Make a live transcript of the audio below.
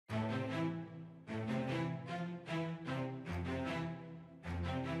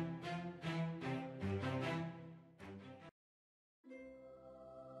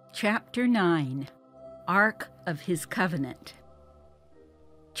Chapter 9, Ark of His Covenant.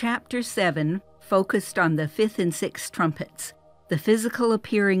 Chapter 7 focused on the fifth and sixth trumpets, the physical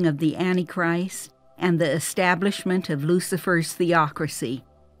appearing of the Antichrist, and the establishment of Lucifer's theocracy,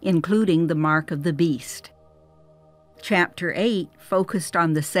 including the mark of the beast. Chapter 8 focused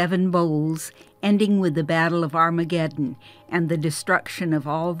on the seven bowls, ending with the Battle of Armageddon and the destruction of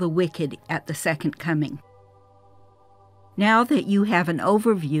all the wicked at the second coming. Now that you have an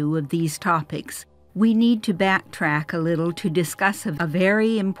overview of these topics, we need to backtrack a little to discuss a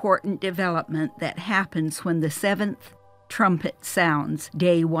very important development that happens when the seventh trumpet sounds,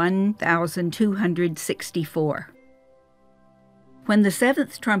 day 1264. When the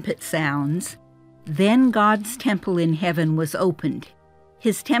seventh trumpet sounds, then God's temple in heaven was opened.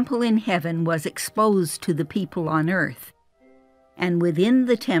 His temple in heaven was exposed to the people on earth, and within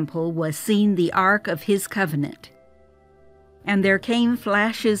the temple was seen the ark of his covenant. And there came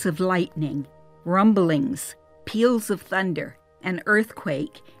flashes of lightning, rumblings, peals of thunder, an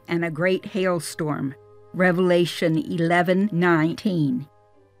earthquake, and a great hailstorm. Revelation 11:19.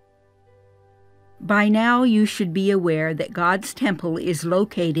 By now you should be aware that God's temple is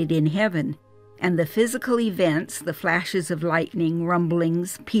located in heaven, and the physical events, the flashes of lightning,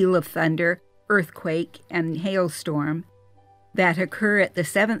 rumblings, peal of thunder, earthquake, and hailstorm, that occur at the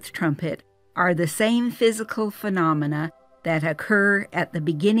seventh trumpet are the same physical phenomena that occur at the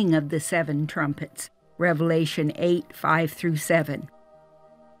beginning of the seven trumpets, Revelation 8:5-7.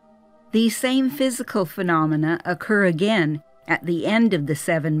 These same physical phenomena occur again at the end of the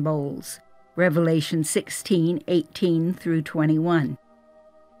seven bowls, Revelation 16:18-21.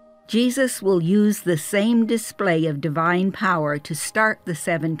 Jesus will use the same display of divine power to start the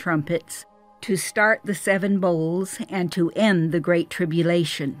seven trumpets, to start the seven bowls, and to end the Great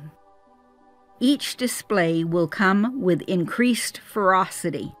Tribulation. Each display will come with increased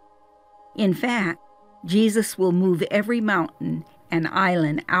ferocity. In fact, Jesus will move every mountain and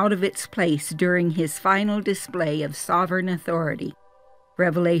island out of its place during his final display of sovereign authority,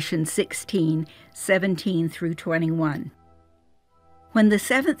 Revelation 16:17-21. When the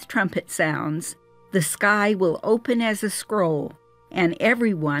seventh trumpet sounds, the sky will open as a scroll, and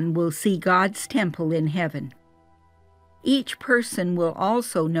everyone will see God's temple in heaven. Each person will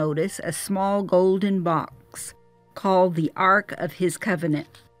also notice a small golden box called the Ark of His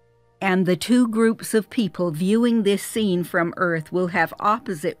Covenant. And the two groups of people viewing this scene from earth will have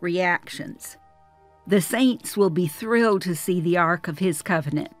opposite reactions. The saints will be thrilled to see the Ark of His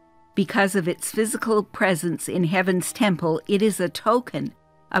Covenant. Because of its physical presence in heaven's temple, it is a token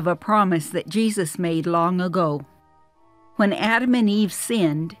of a promise that Jesus made long ago. When Adam and Eve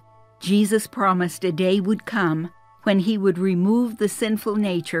sinned, Jesus promised a day would come when he would remove the sinful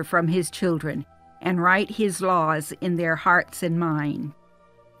nature from his children and write his laws in their hearts and mind.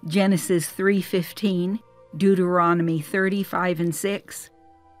 Genesis 3:15, Deuteronomy 30:5-6,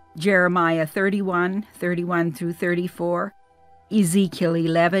 Jeremiah 31:31-34, Ezekiel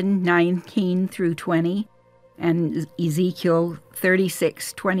 11:19-20, and Ezekiel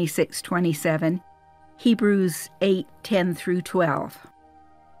 36:26-27, Hebrews 8:10-12.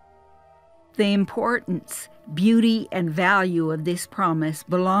 The importance, beauty, and value of this promise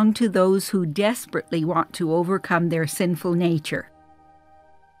belong to those who desperately want to overcome their sinful nature.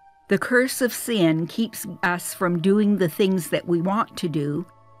 The curse of sin keeps us from doing the things that we want to do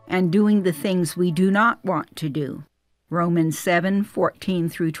and doing the things we do not want to do. Romans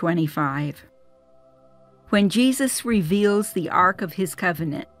 7:14-25. When Jesus reveals the Ark of His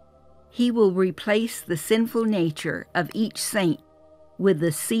Covenant, he will replace the sinful nature of each saint with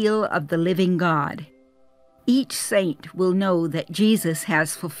the seal of the living God. Each saint will know that Jesus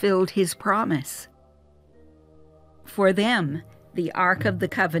has fulfilled his promise. For them, the Ark of the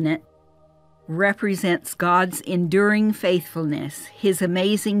Covenant represents God's enduring faithfulness, his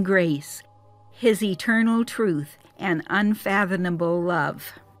amazing grace, his eternal truth, and unfathomable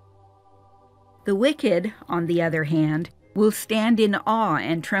love. The wicked, on the other hand, will stand in awe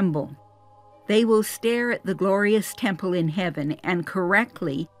and tremble. They will stare at the glorious temple in heaven and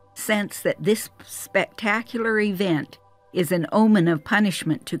correctly sense that this spectacular event is an omen of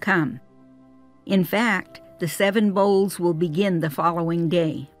punishment to come. In fact, the seven bowls will begin the following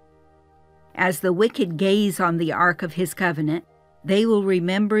day. As the wicked gaze on the Ark of His Covenant, they will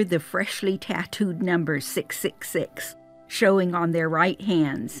remember the freshly tattooed number 666 showing on their right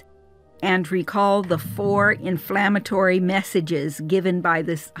hands, and recall the four inflammatory messages given by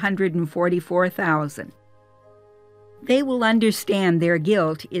the 144,000. They will understand their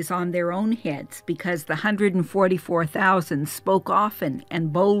guilt is on their own heads because the 144,000 spoke often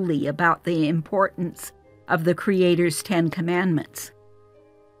and boldly about the importance of the Creator's 10 Commandments.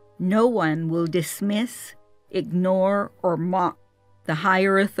 No one will dismiss, ignore, or mock the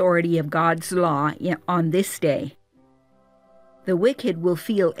higher authority of God's law on this day. The wicked will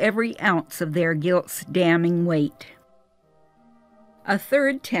feel every ounce of their guilt's damning weight. A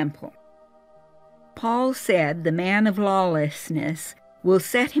third temple. Paul said the man of lawlessness will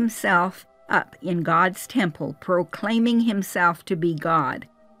set himself up in God's temple, proclaiming himself to be God.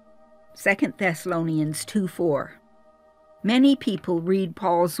 2 Thessalonians 2:4. Many people read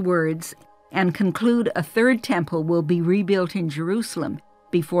Paul's words and conclude a third temple will be rebuilt in Jerusalem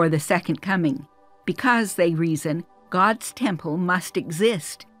before the second coming, because, they reason, God's temple must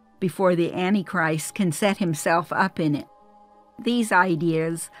exist before the Antichrist can set himself up in it. These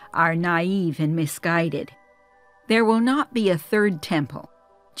ideas are naive and misguided. There will not be a third temple.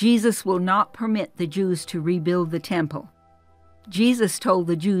 Jesus will not permit the Jews to rebuild the temple. Jesus told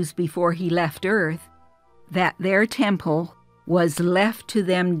the Jews before he left earth that their temple was left to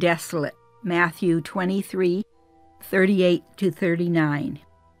them desolate. Matthew 23:38-39.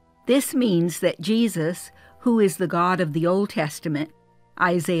 This means that Jesus, who is the God of the Old Testament,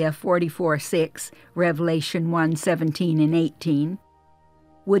 Isaiah 44:6, Revelation 1:17 and 18,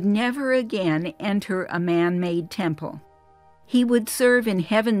 would never again enter a man-made temple. He would serve in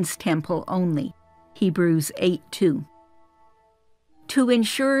heaven's temple only, Hebrews 8:2. To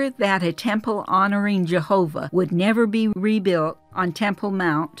ensure that a temple honoring Jehovah would never be rebuilt on Temple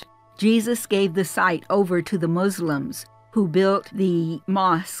Mount, Jesus gave the site over to the Muslims, who built the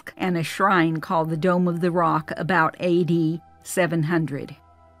mosque and a shrine called the Dome of the Rock about AD 700.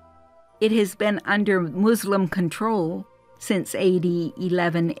 It has been under Muslim control since AD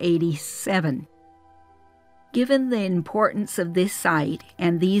 1187. Given the importance of this site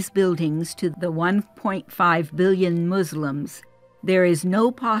and these buildings to the 1.5 billion Muslims, there is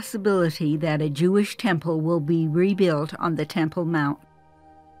no possibility that a Jewish temple will be rebuilt on the Temple Mount.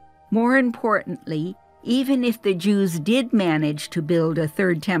 More importantly, even if the Jews did manage to build a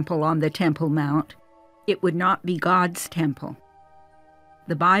third temple on the Temple Mount, it would not be God's temple.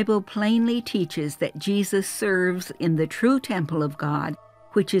 The Bible plainly teaches that Jesus serves in the true temple of God,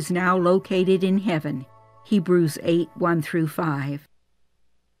 which is now located in heaven, Hebrews 8:1-5.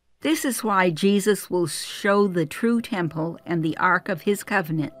 This is why Jesus will show the true temple and the ark of his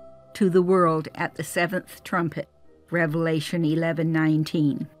covenant to the world at the seventh trumpet, Revelation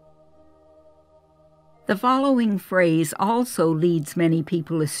 11:19. The following phrase also leads many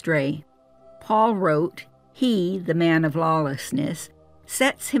people astray. Paul wrote, "He, the man of lawlessness,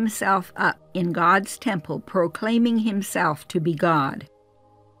 sets himself up in God's temple, proclaiming himself to be God."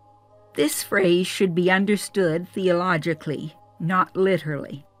 This phrase should be understood theologically, not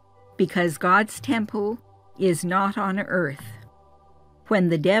literally, because God's temple is not on earth. When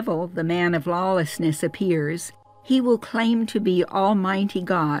the devil, the man of lawlessness, appears, he will claim to be Almighty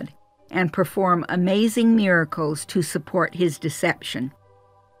God and perform amazing miracles to support his deception.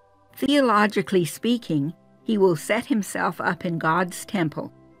 Theologically speaking, he will set himself up in God's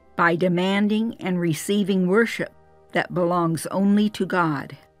temple by demanding and receiving worship that belongs only to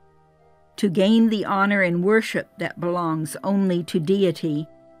God. To gain the honor and worship that belongs only to deity,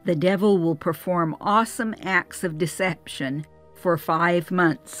 the devil will perform awesome acts of deception for 5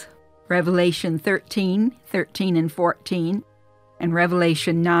 months. Revelation 13:13 and 14, and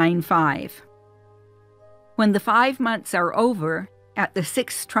Revelation 9:5. When the 5 months are over, at the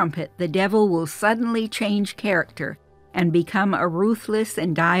 6th trumpet, the devil will suddenly change character and become a ruthless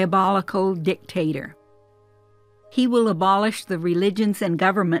and diabolical dictator. He will abolish the religions and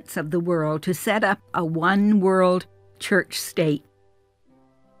governments of the world to set up a one-world church state.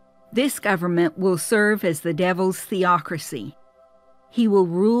 This government will serve as the devil's theocracy. He will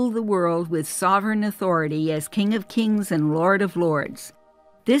rule the world with sovereign authority as King of Kings and Lord of Lords.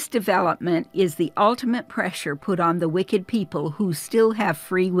 This development is the ultimate pressure put on the wicked people who still have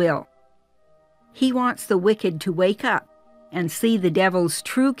free will. He wants the wicked to wake up and see the devil's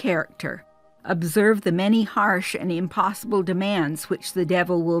true character, observe the many harsh and impossible demands which the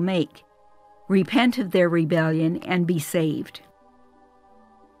devil will make, repent of their rebellion, and be saved.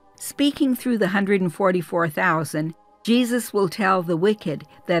 Speaking through the 144,000, Jesus will tell the wicked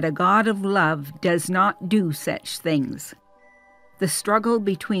that a God of love does not do such things. The struggle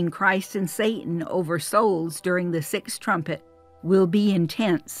between Christ and Satan over souls during the 6th trumpet will be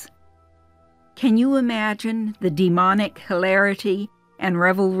intense. Can you imagine the demonic hilarity and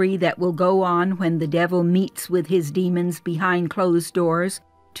revelry that will go on when the devil meets with his demons behind closed doors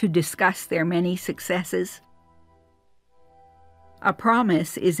to discuss their many successes? A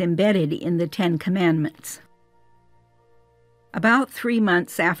promise is embedded in the 10 Commandments. About 3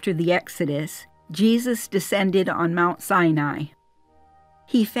 months after the Exodus, Jesus descended on Mount Sinai.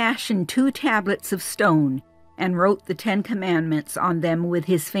 He fashioned 2 tablets of stone and wrote the 10 Commandments on them with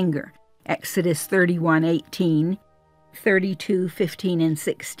his finger. Exodus 31:18, 32:15 and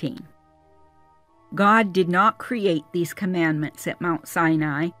 16. God did not create these commandments at Mount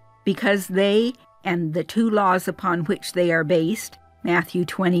Sinai because they and the 2 laws upon which they are based, Matthew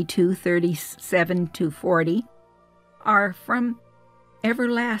 22:37-40, are from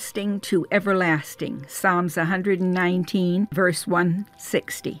everlasting to everlasting, Psalms 119, verse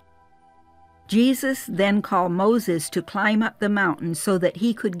 160. Jesus then called Moses to climb up the mountain so that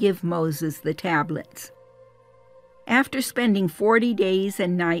he could give Moses the tablets. After spending 40 days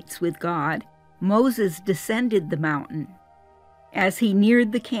and nights with God, Moses descended the mountain. As he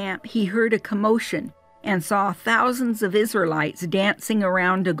neared the camp, he heard a commotion and saw thousands of Israelites dancing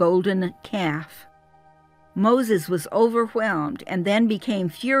around a golden calf. Moses was overwhelmed and then became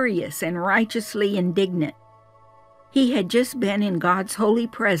furious and righteously indignant. He had just been in God's holy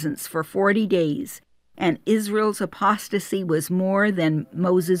presence for 40 days, and Israel's apostasy was more than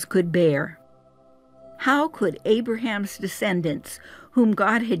Moses could bear. How could Abraham's descendants, whom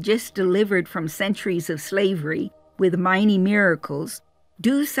God had just delivered from centuries of slavery with mighty miracles,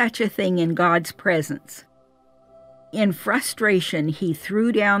 do such a thing in God's presence? In frustration, he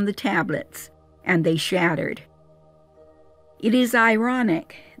threw down the tablets, and they shattered. It is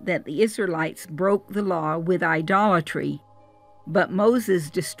ironic that the Israelites broke the law with idolatry, but Moses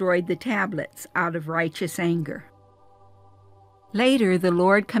destroyed the tablets out of righteous anger. Later, the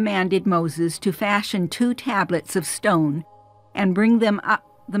Lord commanded Moses to fashion 2 tablets of stone and bring them up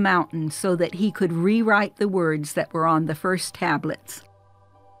the mountain so that he could rewrite the words that were on the first tablets.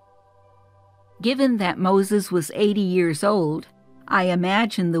 Given that Moses was 80 years old, I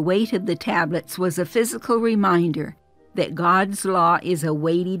imagine the weight of the tablets was a physical reminder that God's law is a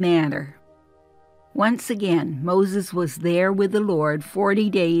weighty matter. Once again, Moses was there with the Lord 40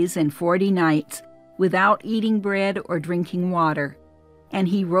 days and 40 nights without eating bread or drinking water, and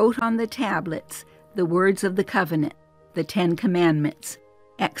he wrote on the tablets the words of the covenant, the 10 Commandments,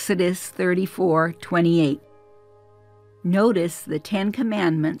 Exodus 34:28. Notice the 10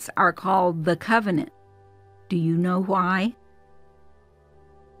 Commandments are called the covenant. Do you know why?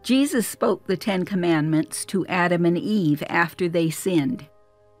 Jesus spoke the 10 Commandments to Adam and Eve after they sinned.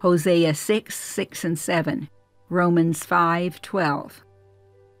 Hosea 6:6 and 7, Romans 5:12.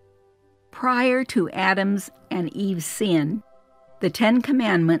 Prior to Adam's and Eve's sin, the 10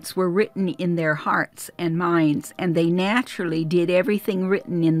 Commandments were written in their hearts and minds, and they naturally did everything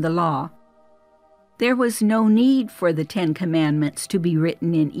written in the law. There was no need for the 10 Commandments to be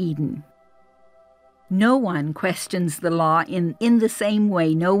written in Eden. No one questions the law in the same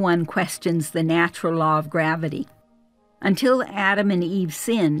way no one questions the natural law of gravity. Until Adam and Eve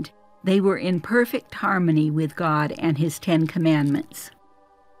sinned, they were in perfect harmony with God and His 10 Commandments.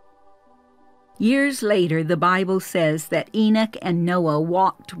 Years later, the Bible says that Enoch and Noah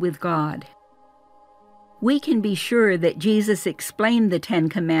walked with God. We can be sure that Jesus explained the 10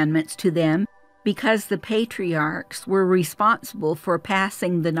 Commandments to them because the patriarchs were responsible for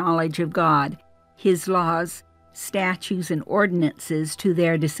passing the knowledge of God, His laws, statutes, and ordinances to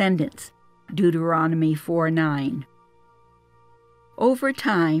their descendants. Deuteronomy 4:9. Over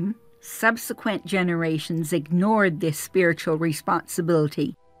time, subsequent generations ignored this spiritual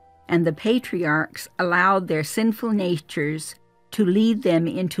responsibility, and the patriarchs allowed their sinful natures to lead them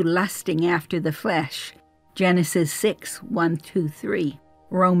into lusting after the flesh. Genesis 6:1-3,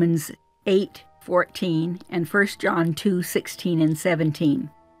 Romans 8:14, and 1 John 2:16 and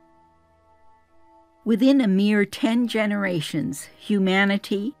 17. Within a mere 10 generations,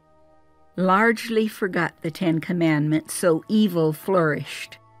 humanity largely forgot the 10 Commandments, so evil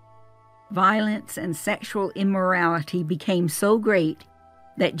flourished. Violence and sexual immorality became so great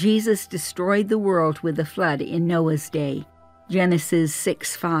that Jesus destroyed the world with a flood in Noah's day. Genesis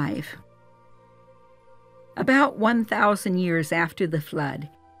 6:5. About 1,000 years after the flood,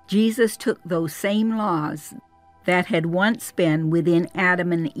 Jesus took those same laws that had once been within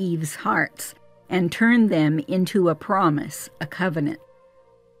Adam and Eve's hearts and turned them into a promise, a covenant.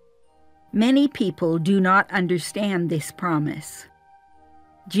 Many people do not understand this promise.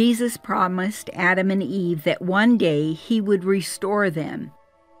 Jesus promised Adam and Eve that one day He would restore them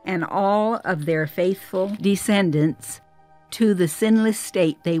and all of their faithful descendants to the sinless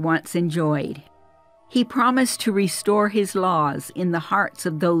state they once enjoyed. He promised to restore His laws in the hearts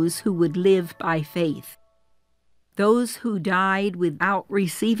of those who would live by faith. Those who died without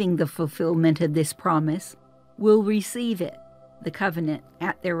receiving the fulfillment of this promise will receive it, the covenant,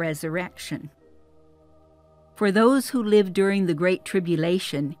 at their resurrection. For those who live during the Great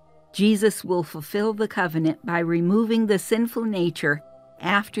Tribulation, Jesus will fulfill the covenant by removing the sinful nature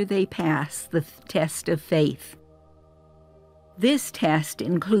after they pass the test of faith. This test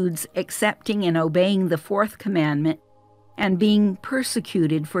includes accepting and obeying the fourth commandment and being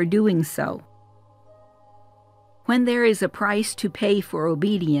persecuted for doing so. When there is a price to pay for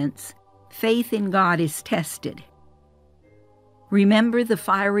obedience, faith in God is tested. Remember the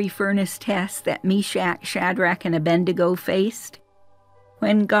fiery furnace test that Meshach, Shadrach, and Abednego faced?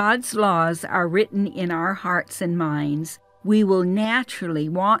 When God's laws are written in our hearts and minds, we will naturally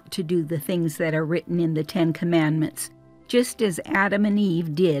want to do the things that are written in the Ten Commandments, just as Adam and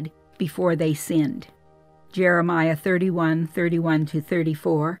Eve did before they sinned. Jeremiah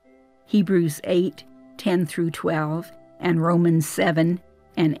 31:31-34, Hebrews 8:10-12, and Romans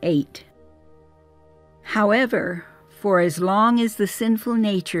 7:8. However, for as long as the sinful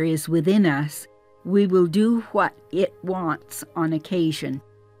nature is within us, we will do what it wants on occasion.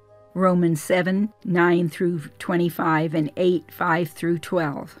 Romans 7:9-25 and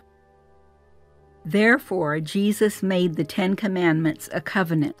 8:5-12. Therefore, Jesus made the Ten Commandments a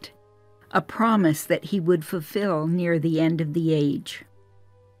covenant, a promise that he would fulfill near the end of the age.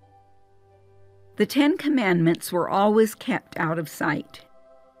 The Ten Commandments were always kept out of sight,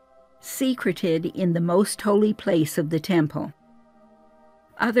 secreted in the most holy place of the temple.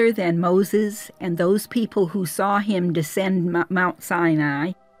 Other than Moses and those people who saw him descend Mount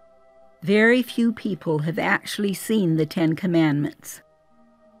Sinai, very few people have actually seen the Ten Commandments.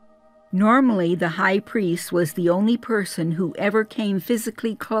 Normally, the high priest was the only person who ever came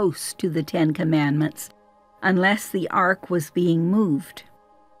physically close to the Ten Commandments, unless the ark was being moved.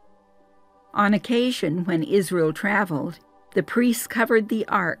 On occasion, when Israel traveled, the priests covered the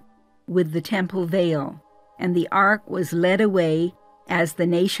ark with the temple veil, and the ark was led away as the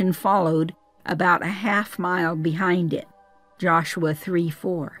nation followed about a half-mile behind it. Joshua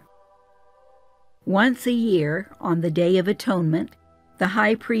 3:4. Once a year, on the Day of Atonement, the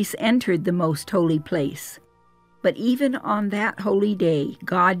high priest entered the most holy place. But even on that holy day,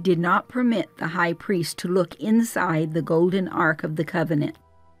 God did not permit the high priest to look inside the golden ark of the covenant.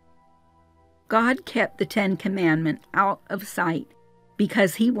 God kept the Ten Commandments out of sight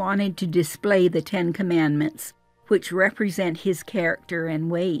because he wanted to display the Ten Commandments, which represent his character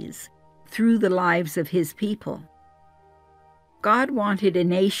and ways, through the lives of his people. God wanted a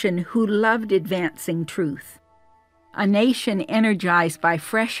nation who loved advancing truth, a nation energized by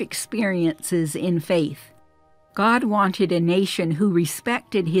fresh experiences in faith. God wanted a nation who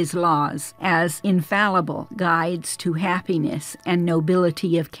respected his laws as infallible guides to happiness and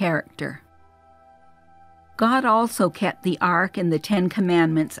nobility of character. God also kept the ark and the Ten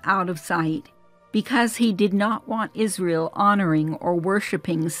Commandments out of sight because he did not want Israel honoring or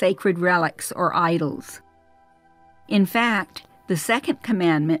worshiping sacred relics or idols. In fact, the second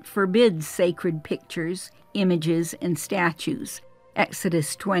commandment forbids sacred pictures, images, and statues,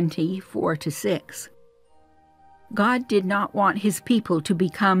 Exodus 20:4-6. God did not want his people to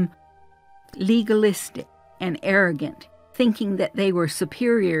become legalistic and arrogant, thinking that they were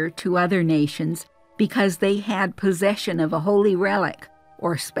superior to other nations because they had possession of a holy relic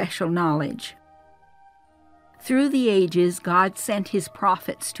or special knowledge. Through the ages, God sent his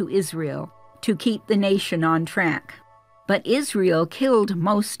prophets to Israel to keep the nation on track, but Israel killed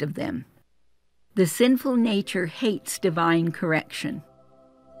most of them. The sinful nature hates divine correction.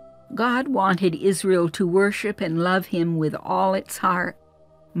 God wanted Israel to worship and love him with all its heart,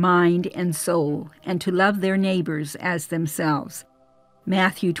 mind, and soul, and to love their neighbors as themselves.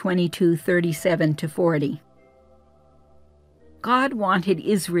 Matthew 22:37-40. God wanted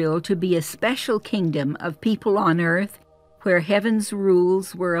Israel to be a special kingdom of people on earth where heaven's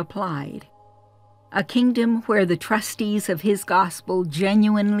rules were applied, a kingdom where the trustees of his gospel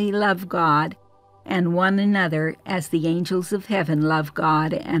genuinely love God and one another as the angels of heaven love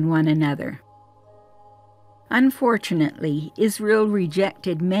God and one another. Unfortunately, Israel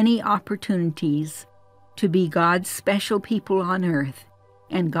rejected many opportunities to be God's special people on earth,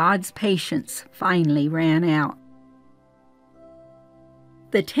 and God's patience finally ran out.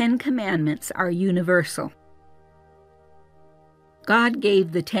 The Ten Commandments are universal. God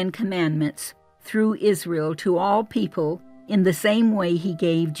gave the Ten Commandments through Israel to all people in the same way he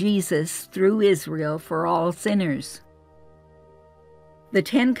gave Jesus through Israel for all sinners. The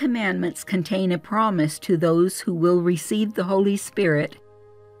Ten Commandments contain a promise to those who will receive the Holy Spirit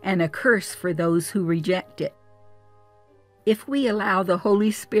and a curse for those who reject it. If we allow the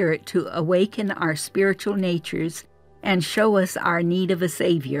Holy Spirit to awaken our spiritual natures and show us our need of a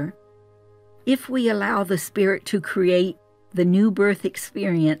Savior, if we allow the Spirit to create the new birth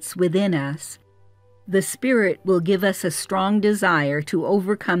experience within us, the Spirit will give us a strong desire to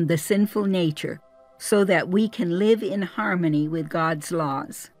overcome the sinful nature so that we can live in harmony with God's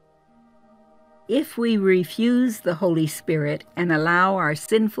laws. If we refuse the Holy Spirit and allow our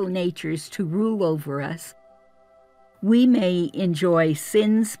sinful natures to rule over us, we may enjoy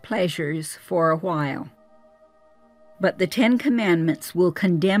sin's pleasures for a while. But the 10 Commandments will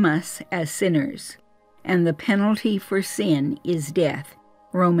condemn us as sinners, and the penalty for sin is death.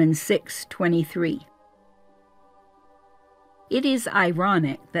 Romans 6:23. It is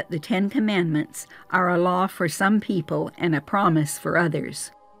ironic that the 10 Commandments are a law for some people and a promise for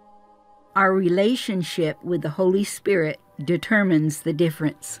others. Our relationship with the Holy Spirit determines the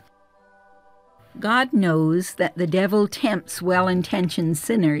difference. God knows that the devil tempts well-intentioned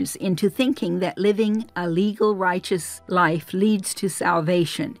sinners into thinking that living a legal, righteous life leads to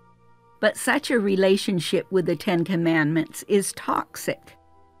salvation, but such a relationship with the 10 Commandments is toxic.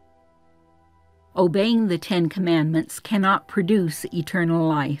 Obeying the 10 Commandments cannot produce eternal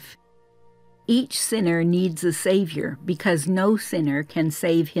life. Each sinner needs a Savior because no sinner can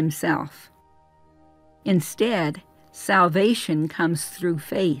save himself. Instead, salvation comes through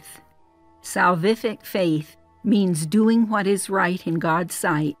faith. Salvific faith means doing what is right in God's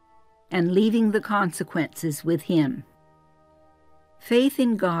sight and leaving the consequences with Him. Faith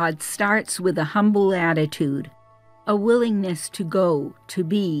in God starts with a humble attitude, a willingness to go, to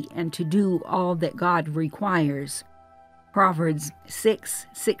be, and to do all that God requires. Proverbs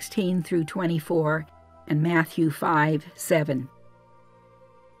 6:16 through 24 and Matthew 5:7.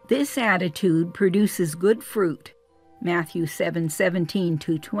 This attitude produces good fruit. Matthew 7:17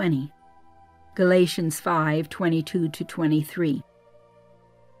 to 20. Galatians 5:22 to 23.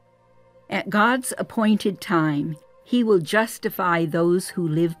 At God's appointed time, He will justify those who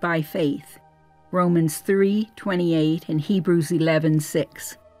live by faith. Romans 3:28 and Hebrews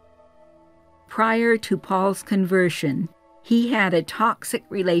 11:6. Prior to Paul's conversion, he had a toxic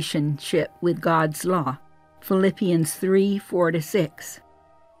relationship with God's law. Philippians 3:4-6.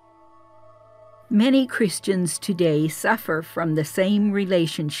 Many Christians today suffer from the same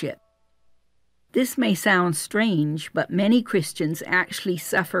relationship. This may sound strange, but many Christians actually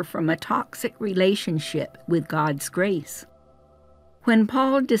suffer from a toxic relationship with God's grace. When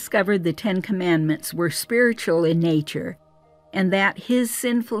Paul discovered the 10 Commandments were spiritual in nature, and that his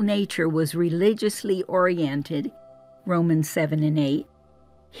sinful nature was religiously oriented, Romans 7 and 8,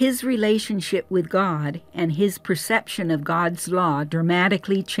 his relationship with God and his perception of God's law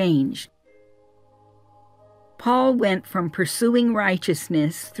dramatically changed. Paul went from pursuing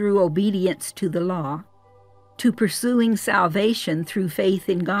righteousness through obedience to the law to pursuing salvation through faith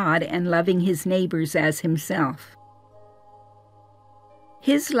in God and loving his neighbors as himself.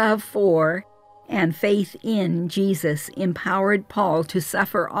 His love for and faith in Jesus empowered Paul to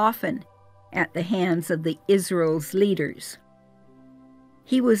suffer often at the hands of Israel's leaders.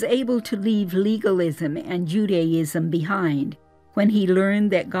 He was able to leave legalism and Judaism behind when he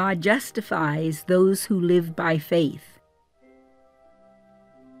learned that God justifies those who live by faith.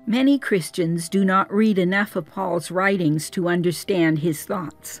 Many Christians do not read enough of Paul's writings to understand his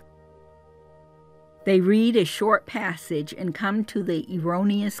thoughts. They read a short passage and come to the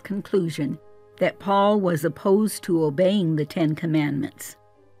erroneous conclusion that Paul was opposed to obeying the 10 Commandments.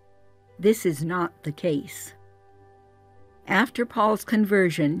 This is not the case. After Paul's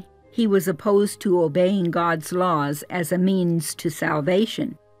conversion, he was opposed to obeying God's laws as a means to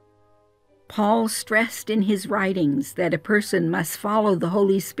salvation. Paul stressed in his writings that a person must follow the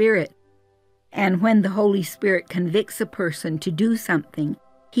Holy Spirit, and when the Holy Spirit convicts a person to do something,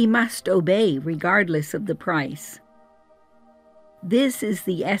 he must obey regardless of the price. This is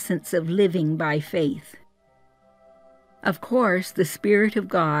the essence of living by faith. Of course, the Spirit of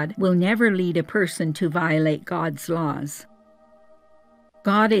God will never lead a person to violate God's laws.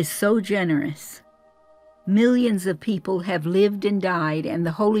 God is so generous. Millions of people have lived and died, and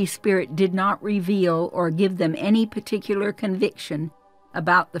the Holy Spirit did not reveal or give them any particular conviction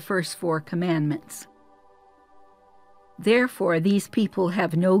about the first 4 commandments. Therefore, these people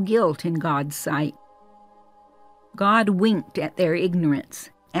have no guilt in God's sight. God winked at their ignorance,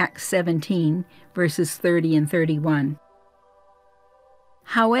 Acts 17, verses 30 and 31.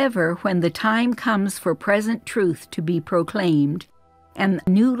 However, when the time comes for present truth to be proclaimed, and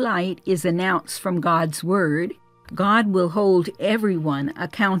new light is announced from God's Word, God will hold everyone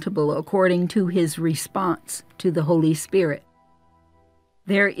accountable according to his response to the Holy Spirit.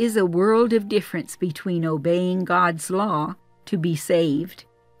 There is a world of difference between obeying God's law to be saved,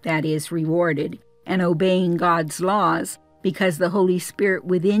 that is, rewarded, and obeying God's laws because the Holy Spirit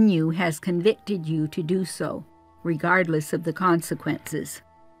within you has convicted you to do so, regardless of the consequences.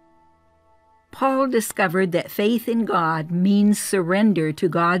 Paul discovered that faith in God means surrender to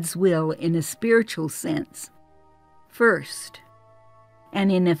God's will in a spiritual sense, first,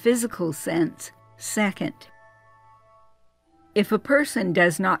 and in a physical sense, second. If a person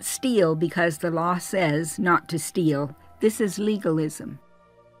does not steal because the law says not to steal, this is legalism.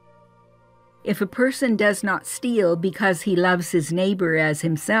 If a person does not steal because he loves his neighbor as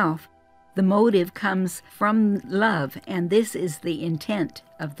himself, the motive comes from love, and this is the intent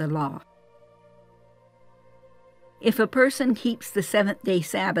of the law. If a person keeps the seventh-day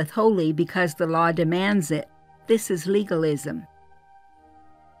Sabbath holy because the law demands it, this is legalism.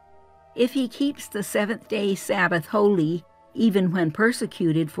 If he keeps the seventh-day Sabbath holy even when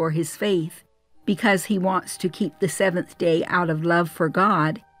persecuted for his faith because he wants to keep the seventh day out of love for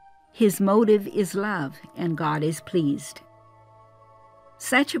God, his motive is love, and God is pleased.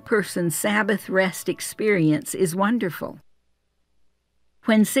 Such a person's Sabbath rest experience is wonderful.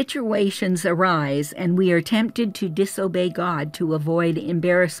 When situations arise and we are tempted to disobey God to avoid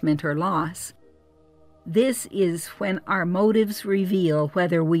embarrassment or loss, this is when our motives reveal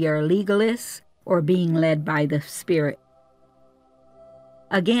whether we are legalists or being led by the Spirit.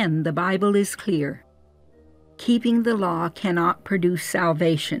 Again, the Bible is clear. Keeping the law cannot produce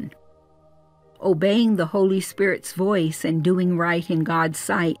salvation. Obeying the Holy Spirit's voice and doing right in God's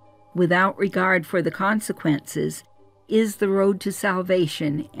sight without regard for the consequences is the road to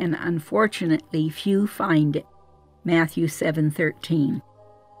salvation, and unfortunately few find it. Matthew 7:13.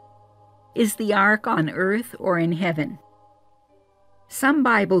 Is the ark on earth or in heaven? Some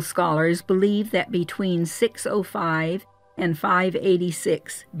Bible scholars believe that between 605 and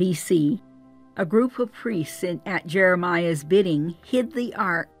 586 BC, a group of priests at Jeremiah's bidding hid the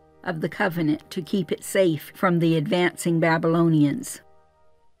ark of the covenant to keep it safe from the advancing Babylonians.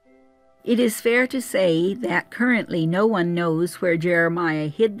 It is fair to say that currently no one knows where Jeremiah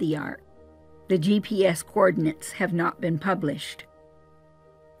hid the ark. The GPS coordinates have not been published.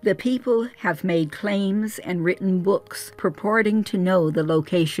 The people have made claims and written books purporting to know the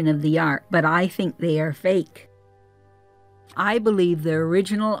location of the ark, but I think they are fake. I believe the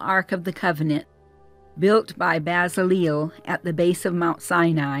original Ark of the Covenant, built by Bezaleel at the base of Mount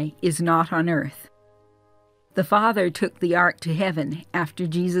Sinai, is not on earth. The Father took the ark to heaven after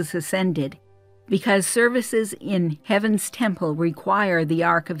Jesus ascended, because services in heaven's temple require the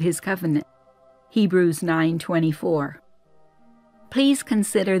Ark of His covenant. Hebrews 9:24. Please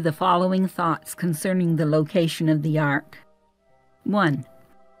consider the following thoughts concerning the location of the ark. 1.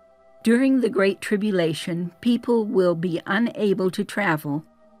 During the Great Tribulation, people will be unable to travel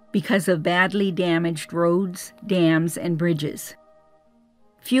because of badly damaged roads, dams, and bridges.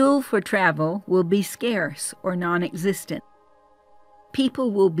 Fuel for travel will be scarce or non-existent.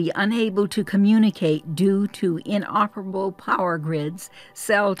 People will be unable to communicate due to inoperable power grids,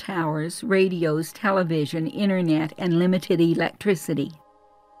 cell towers, radios, television, internet, and limited electricity.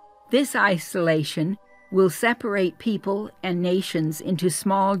 This isolation will separate people and nations into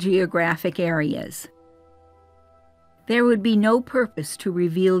small geographic areas. There would be no purpose to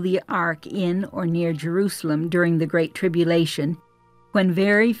reveal the ark in or near Jerusalem during the Great Tribulation, when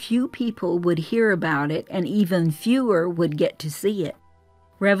very few people would hear about it and even fewer would get to see it.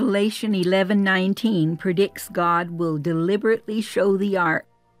 Revelation 11:19 predicts God will deliberately show the ark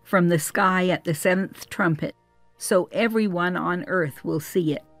from the sky at the seventh trumpet, so everyone on earth will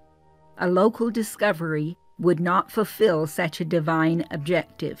see it. A local discovery would not fulfill such a divine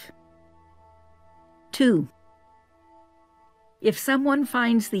objective. 2. If someone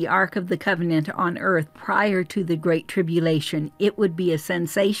finds the Ark of the Covenant on earth prior to the Great Tribulation, it would be a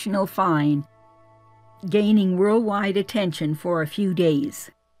sensational find, gaining worldwide attention for a few days.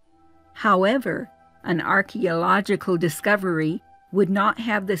 However, an archaeological discovery would not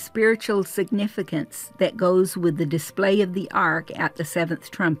have the spiritual significance that goes with the display of the ark at the seventh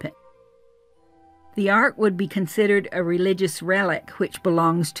trumpet. The ark would be considered a religious relic which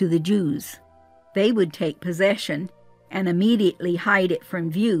belongs to the Jews. They would take possession and immediately hide it from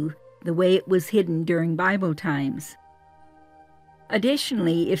view the way it was hidden during Bible times.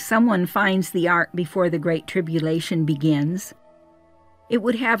 Additionally, if someone finds the ark before the Great Tribulation begins, it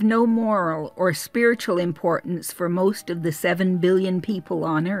would have no moral or spiritual importance for most of the 7 billion people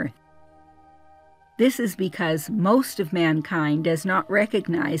on earth. This is because most of mankind does not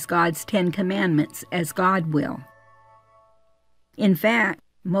recognize God's 10 Commandments as God will. In fact,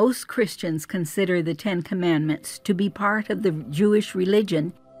 most Christians consider the 10 Commandments to be part of the Jewish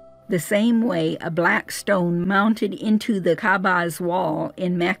religion, the same way a black stone mounted into the Kaaba's wall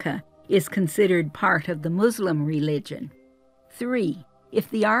in Mecca is considered part of the Muslim religion. 3. If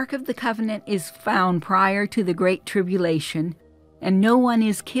the Ark of the Covenant is found prior to the Great Tribulation, and no one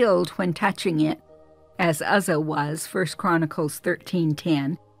is killed when touching it, as Uzzah was, 1 Chronicles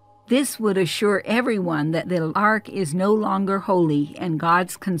 13:10, this would assure everyone that the ark is no longer holy and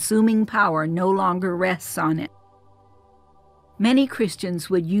God's consuming power no longer rests on it. Many Christians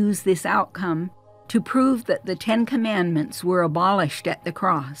would use this outcome to prove that the 10 Commandments were abolished at the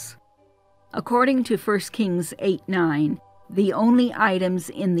cross. According to 1 Kings 8:9, the only items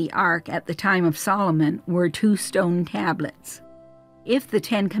in the ark at the time of Solomon were 2 stone tablets. If the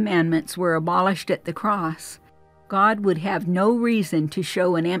 10 Commandments were abolished at the cross, God would have no reason to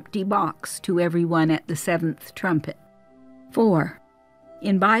show an empty box to everyone at the 7th trumpet. 4.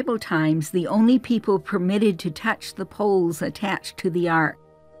 In Bible times, the only people permitted to touch the poles attached to the ark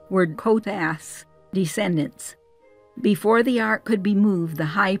were Kohath's descendants. Before the ark could be moved, the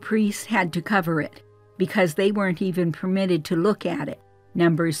high priest had to cover it, because they weren't even permitted to look at it,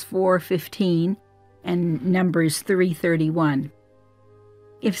 Numbers 4:15 and Numbers 3:31.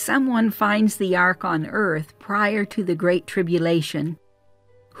 If someone finds the ark on earth prior to the Great Tribulation,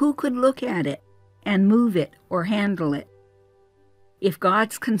 who could look at it and move it or handle it? If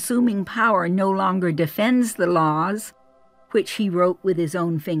God's consuming power no longer defends the laws, which he wrote with his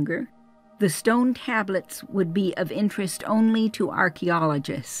own finger, the stone tablets would be of interest only to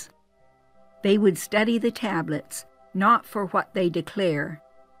archaeologists. They would study the tablets, not for what they declare,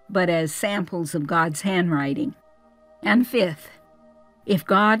 but as samples of God's handwriting. And 5th, if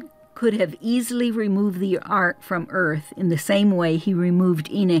God could have easily removed the ark from earth in the same way he removed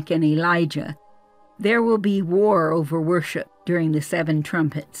Enoch and Elijah, there will be war over worship during the 7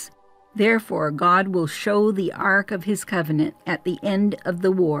 trumpets. Therefore, God will show the ark of his covenant at the end of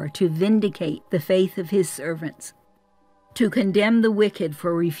the war to vindicate the faith of his servants, to condemn the wicked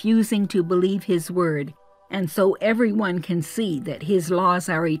for refusing to believe his word, and so everyone can see that his laws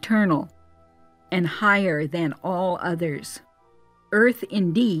are eternal and higher than all others. Earth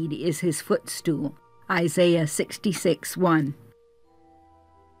indeed is his footstool, Isaiah 66:1.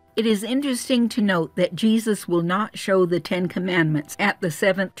 It is interesting to note that Jesus will not show the 10 Commandments at the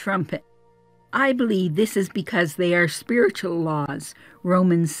 7th trumpet. I believe this is because they are spiritual laws,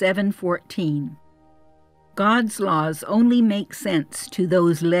 Romans 7:14. God's laws only make sense to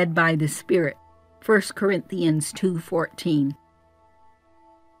those led by the Spirit, 1 Corinthians 2:14.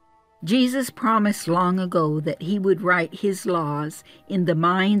 Jesus promised long ago that he would write his laws in the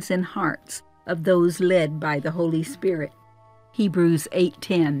minds and hearts of those led by the Holy Spirit, Hebrews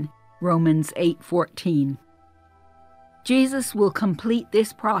 8:10, Romans 8:14. Jesus will complete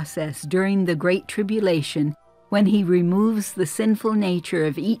this process during the Great Tribulation when he removes the sinful nature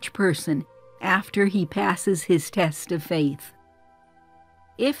of each person after he passes his test of faith.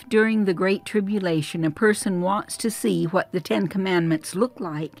 If during the Great Tribulation a person wants to see what the 10 Commandments look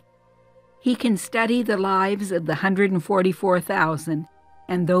like, he can study the lives of the 144,000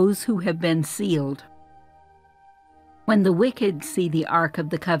 and those who have been sealed. When the wicked see the Ark of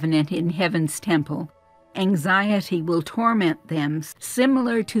the Covenant in heaven's temple, anxiety will torment them,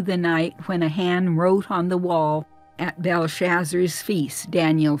 similar to the night when a hand wrote on the wall at Belshazzar's feast,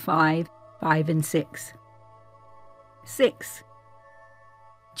 Daniel 5:5 and 6. 6.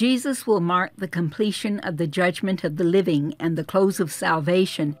 Jesus will mark the completion of the judgment of the living and the close of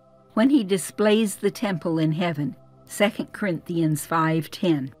salvation when he displays the temple in heaven, 2 Corinthians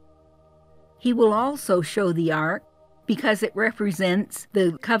 5:10. He will also show the ark because it represents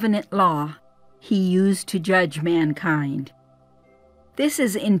the covenant law he used to judge mankind. This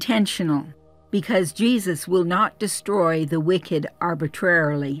is intentional because Jesus will not destroy the wicked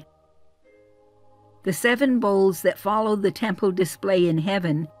arbitrarily. The 7 bowls that follow the temple display in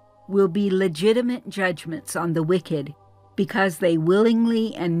heaven will be legitimate judgments on the wicked because they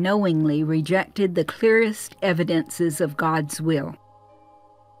willingly and knowingly rejected the clearest evidences of God's will.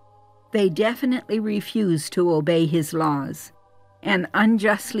 They definitely refused to obey his laws, and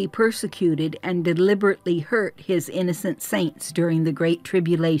unjustly persecuted and deliberately hurt his innocent saints during the Great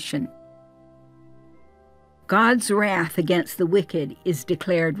Tribulation. God's wrath against the wicked is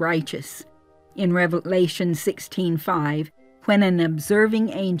declared righteous in Revelation 16:5, when an observing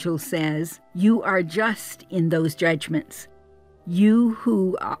angel says, "You are just in those judgments, you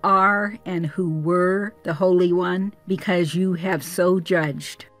who are and who were the Holy One, because you have so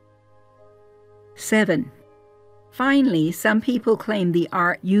judged." 7. Finally, some people claim the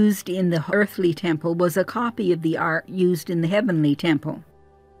ark used in the earthly temple was a copy of the ark used in the heavenly temple.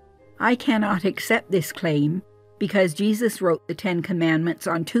 I cannot accept this claim because Jesus wrote the 10 Commandments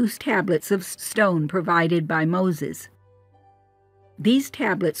on 2 tablets of stone provided by Moses. These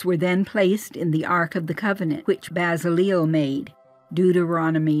tablets were then placed in the Ark of the Covenant, which Bezaleel made,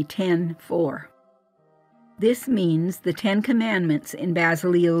 Deuteronomy 10:4. This means the 10 Commandments in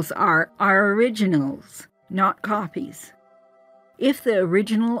Bezalel's ark are originals, not copies. If the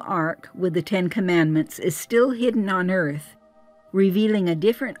original ark with the 10 Commandments is still hidden on earth, revealing a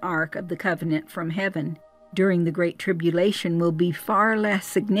different ark of the covenant from heaven during the Great Tribulation will be far less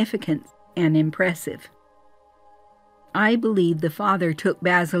significant and impressive. I believe the Father took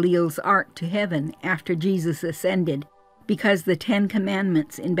Bezalel's ark to heaven after Jesus ascended because the 10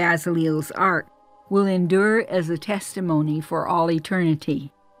 Commandments in Bezalel's ark will endure as a testimony for all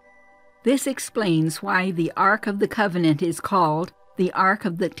eternity. This explains why the Ark of the Covenant is called the Ark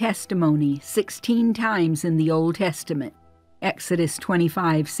of the Testimony 16 times in the Old Testament, Exodus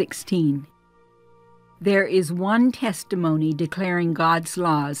 25:16. There is one testimony declaring God's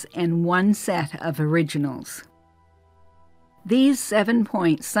laws and one set of originals. These 7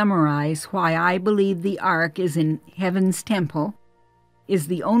 points summarize why I believe the Ark is in Heaven's temple, is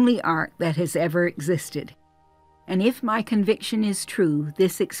the only ark that has ever existed. And if my conviction is true,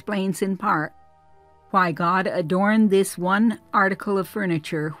 this explains in part why God adorned this one article of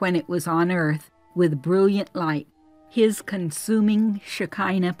furniture when it was on earth with brilliant light, His consuming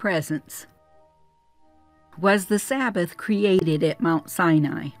Shekinah presence. Was the Sabbath created at Mount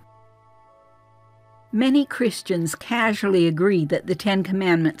Sinai? Many Christians casually agree that the 10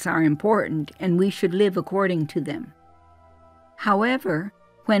 Commandments are important and we should live according to them. However,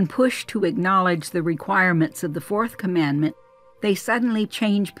 when pushed to acknowledge the requirements of the 4th commandment, they suddenly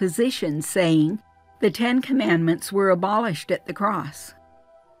change positions, saying the 10 Commandments were abolished at the cross.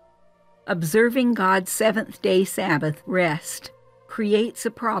 Observing God's seventh-day Sabbath rest creates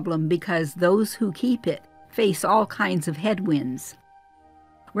a problem because those who keep it face all kinds of headwinds.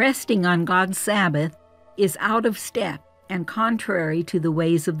 Resting on God's Sabbath is out of step and contrary to the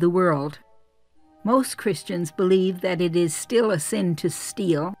ways of the world. Most Christians believe that it is still a sin to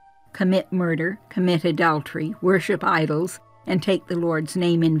steal, commit murder, commit adultery, worship idols, and take the Lord's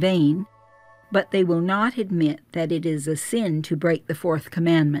name in vain, but they will not admit that it is a sin to break the 4th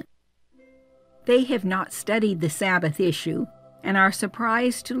commandment. They have not studied the Sabbath issue and are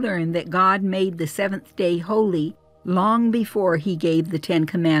surprised to learn that God made the 7th day holy long before He gave the 10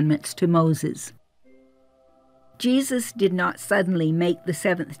 Commandments to Moses. Jesus did not suddenly make the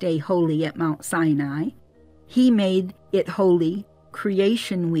 7th day holy at Mount Sinai. He made it holy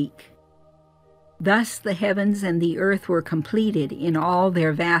creation week. Thus the heavens and the earth were completed in all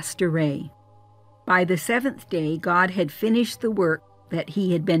their vast array. By the 7th day, God had finished the work that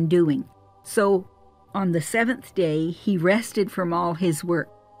He had been doing. So, on the 7th day, He rested from all His work.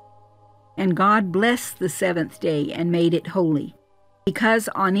 And God blessed the 7th day and made it holy, because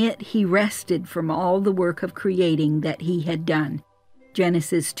on it He rested from all the work of creating that He had done.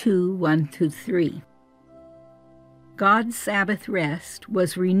 Genesis 2:1-3. God's Sabbath rest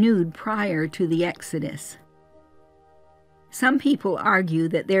was renewed prior to the Exodus. Some people argue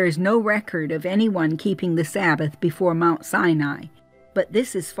that there is no record of anyone keeping the Sabbath before Mount Sinai, but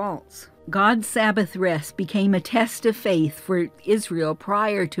this is false. God's Sabbath rest became a test of faith for Israel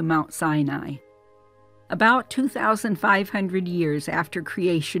prior to Mount Sinai. About 2,500 years after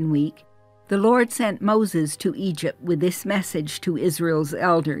Creation Week, the Lord sent Moses to Egypt with this message to Israel's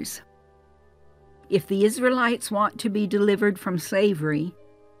elders. If the Israelites want to be delivered from slavery,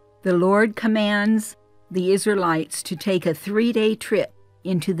 the Lord commands the Israelites to take a 3-day trip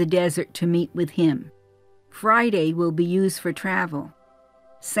into the desert to meet with Him. Friday will be used for travel.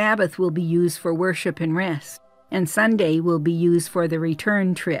 Sabbath will be used for worship and rest, and Sunday will be used for the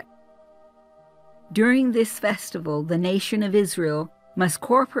return trip. During this festival, the nation of Israel must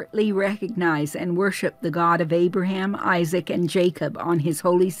corporately recognize and worship the God of Abraham, Isaac, and Jacob on His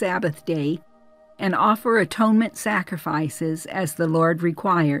holy Sabbath day and offer atonement sacrifices as the Lord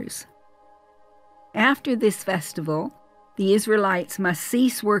requires. After this festival, the Israelites must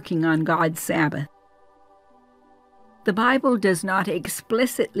cease working on God's Sabbath. The Bible does not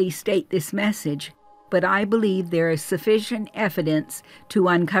explicitly state this message, but I believe there is sufficient evidence to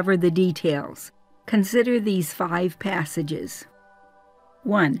uncover the details. Consider these 5 passages.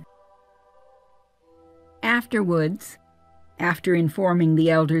 1. Afterwards, after informing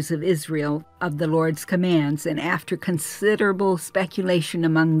the elders of Israel of the Lord's commands, and after considerable speculation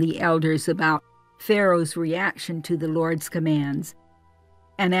among the elders about Pharaoh's reaction to the Lord's commands,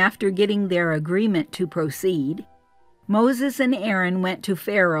 and after getting their agreement to proceed, Moses and Aaron went to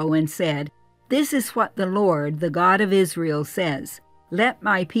Pharaoh and said, "This is what the Lord, the God of Israel, says, 'Let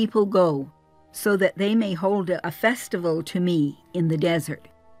my people go, so that they may hold a festival to me in the desert.'"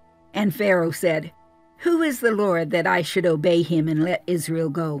 And Pharaoh said, "Who is the Lord that I should obey Him and let Israel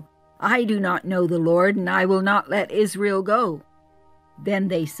go? I do not know the Lord, and I will not let Israel go." Then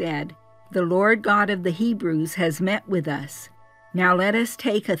they said, "The Lord God of the Hebrews has met with us. Now let us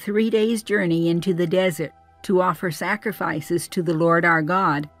take a 3 days' journey into the desert to offer sacrifices to the Lord our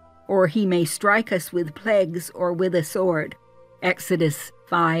God, or he may strike us with plagues or with a sword." Exodus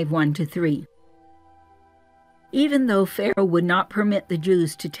 5:1-3. Even though Pharaoh would not permit the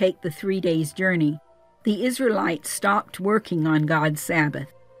Jews to take the 3 days' journey, the Israelites stopped working on God's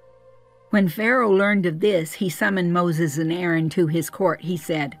Sabbath. When Pharaoh learned of this, he summoned Moses and Aaron to his court. He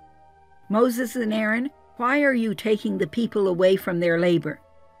said, "Moses and Aaron, why are you taking the people away from their labor?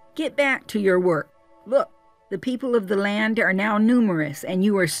 Get back to your work. Look, the people of the land are now numerous, and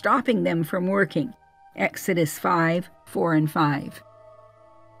you are stopping them from working." Exodus 5:4-5.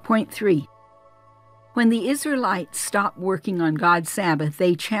 Point 3. When the Israelites stopped working on God's Sabbath,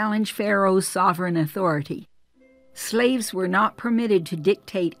 they challenged Pharaoh's sovereign authority. Slaves were not permitted to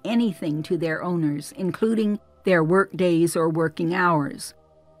dictate anything to their owners, including their work days or working hours.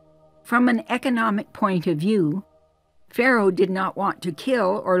 From an economic point of view, Pharaoh did not want to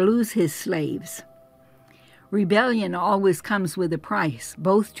kill or lose his slaves. Rebellion always comes with a price,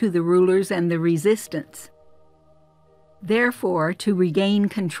 both to the rulers and the resistance. Therefore, to regain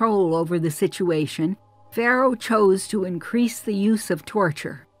control over the situation, Pharaoh chose to increase the use of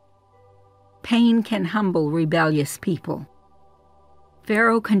torture. Pain can humble rebellious people.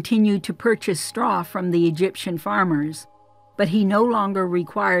 Pharaoh continued to purchase straw from the Egyptian farmers, but he no longer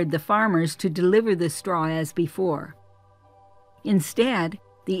required the farmers to deliver the straw as before. Instead,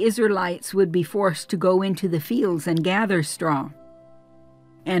 the Israelites would be forced to go into the fields and gather straw.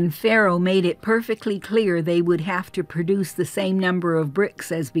 And Pharaoh made it perfectly clear they would have to produce the same number of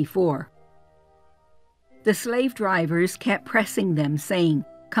bricks as before. The slave drivers kept pressing them, saying,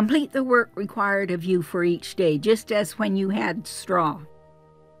 "Complete the work required of you for each day, just as when you had straw."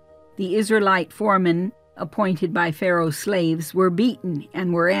 The Israelite foremen, appointed by Pharaoh's slaves, were beaten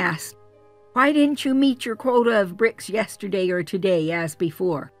and were asked, "Why didn't you meet your quota of bricks yesterday or today as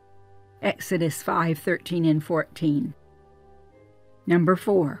before?" Exodus 5:13-14. Number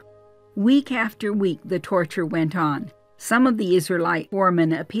 4. Week after week the torture went on. Some of the Israelite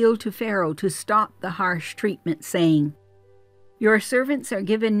foremen appealed to Pharaoh to stop the harsh treatment, saying, "Your servants are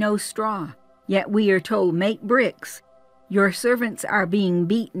given no straw, yet we are told, 'Make bricks.' Your servants are being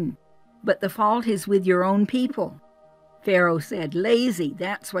beaten, but the fault is with your own people." Pharaoh said, "Lazy,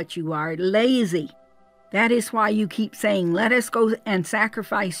 that's what you are, lazy. That is why you keep saying, 'Let us go and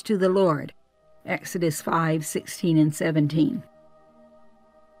sacrifice to the Lord.'" Exodus 5:16-17.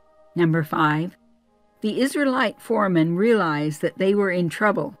 Number 5. The Israelite foremen realized that they were in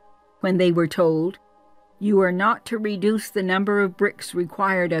trouble when they were told, "You are not to reduce the number of bricks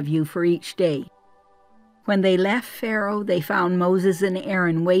required of you for each day." When they left Pharaoh, they found Moses and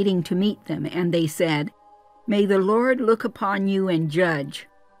Aaron waiting to meet them, and they said, "May the Lord look upon you and judge,"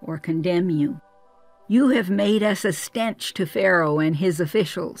 or condemn you. "You have made us a stench to Pharaoh and his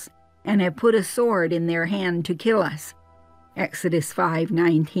officials, and have put a sword in their hand to kill us." Exodus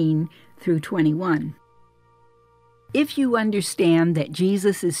 5:19-21. If you understand that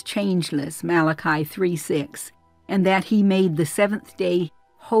Jesus is changeless, Malachi 3:6, and that he made the seventh day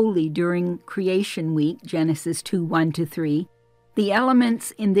holy during creation week, Genesis 2:1-3, the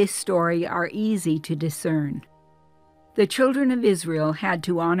elements in this story are easy to discern. The children of Israel had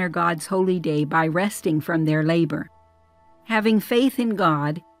to honor God's holy day by resting from their labor. Having faith in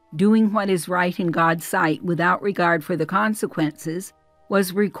God, doing what is right in God's sight without regard for the consequences,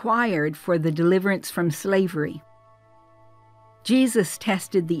 was required for the deliverance from slavery. Jesus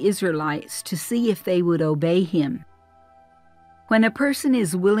tested the Israelites to see if they would obey him. When a person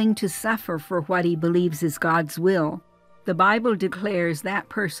is willing to suffer for what he believes is God's will, the Bible declares that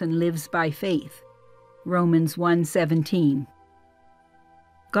person lives by faith. Romans 1:17.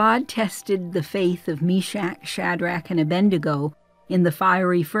 God tested the faith of Meshach, Shadrach, and Abednego in the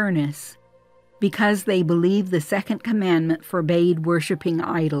fiery furnace because they believed the second commandment forbade worshiping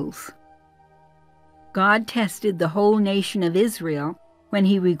idols. God tested the whole nation of Israel when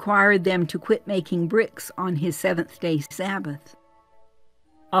he required them to quit making bricks on his seventh-day Sabbath.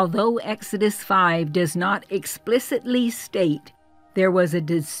 Although Exodus 5 does not explicitly state there was a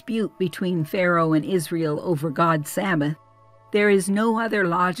dispute between Pharaoh and Israel over God's Sabbath, there is no other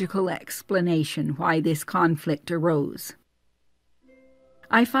logical explanation why this conflict arose.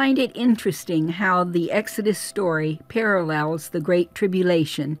 I find it interesting how the Exodus story parallels the Great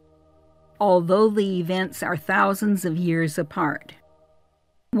Tribulation, although the events are thousands of years apart.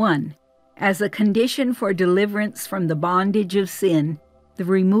 1. As a condition for deliverance from the bondage of sin, the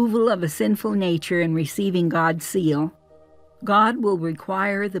removal of a sinful nature and receiving God's seal, God will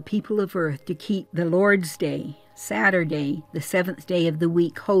require the people of earth to keep the Lord's Day, Saturday, the seventh day of the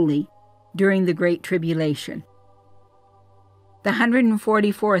week, holy, during the Great Tribulation. The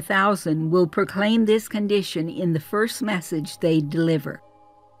 144,000 will proclaim this condition in the first message they deliver.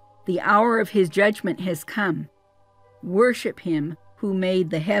 The hour of his judgment has come. Worship him who made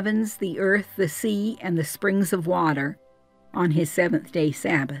the heavens, the earth, the sea, and the springs of water on his seventh-day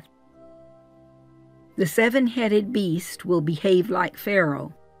Sabbath. The seven-headed beast will behave like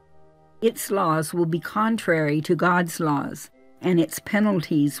Pharaoh. Its laws will be contrary to God's laws, and its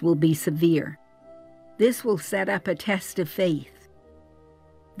penalties will be severe. This will set up a test of faith.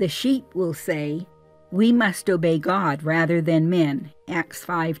 The sheep will say, "We must obey God rather than men," Acts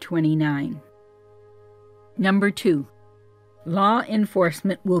 5:29. Number 2, law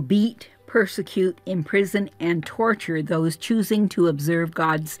enforcement will beat, persecute, imprison, and torture those choosing to observe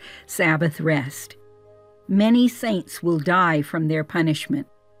God's Sabbath rest. Many saints will die from their punishment.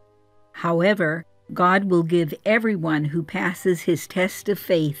 However, God will give everyone who passes his test of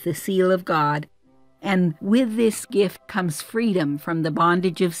faith the seal of God, and with this gift comes freedom from the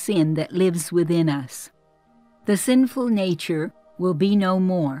bondage of sin that lives within us. The sinful nature will be no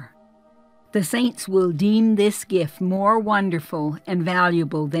more. The saints will deem this gift more wonderful and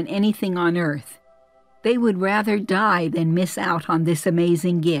valuable than anything on earth. They would rather die than miss out on this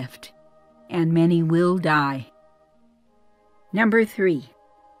amazing gift, and many will die. Number 3,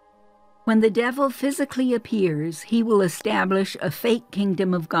 when the devil physically appears, he will establish a fake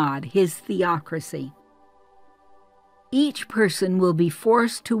kingdom of God, his theocracy. Each person will be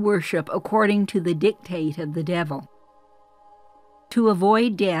forced to worship according to the dictate of the devil. To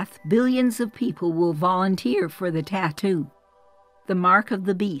avoid death, billions of people will volunteer for the tattoo, the mark of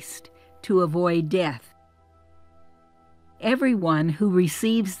the beast, to avoid death. Everyone who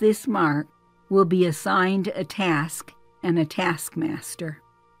receives this mark will be assigned a task and a taskmaster.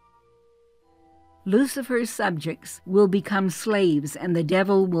 Lucifer's subjects will become slaves, and the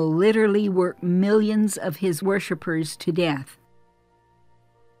devil will literally work millions of his worshippers to death.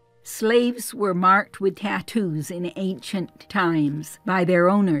 Slaves were marked with tattoos in ancient times by their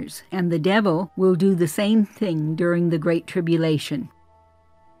owners, and the devil will do the same thing during the Great Tribulation.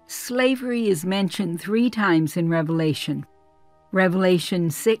 Slavery is mentioned 3 times in Revelation. Revelation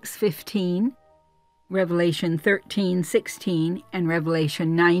 6:15, Revelation 13:16, and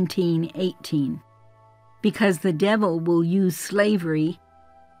Revelation 19:18. Because the devil will use slavery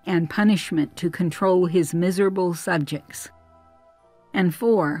and punishment to control his miserable subjects. And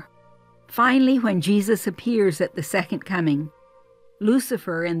 4, finally, when Jesus appears at the second coming,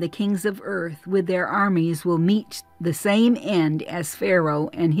 Lucifer and the kings of earth with their armies will meet the same end as Pharaoh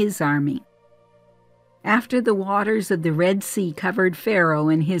and his army. After the waters of the Red Sea covered Pharaoh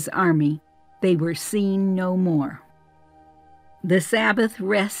and his army, they were seen no more. The Sabbath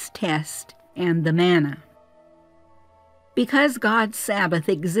rest test and the manna. Because God's Sabbath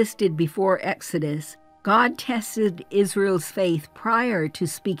existed before Exodus, God tested Israel's faith prior to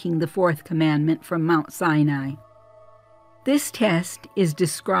speaking the 4th commandment from Mount Sinai. This test is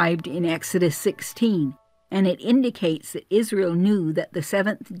described in Exodus 16, and it indicates that Israel knew that the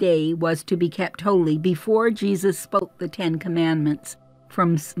 7th day was to be kept holy before Jesus spoke the 10 commandments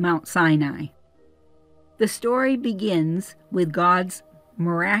from Mount Sinai. The story begins with God's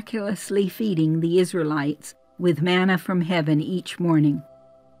miraculously feeding the Israelites with manna from heaven each morning.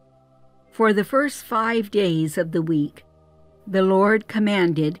 For the first 5 days of the week, the Lord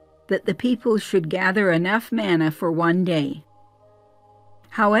commanded that the people should gather enough manna for 1 day.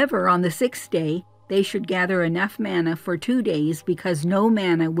 However, on the 6th day, they should gather enough manna for 2 days because no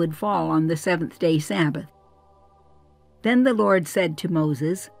manna would fall on the 7th-day Sabbath. Then the Lord said to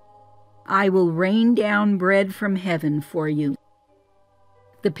Moses, "I will rain down bread from heaven for you.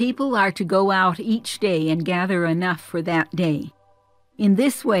 The people are to go out each day and gather enough for that day. In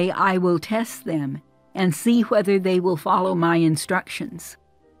this way I will test them and see whether they will follow my instructions.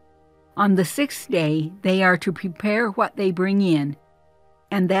 On the 6th day they are to prepare what they bring in,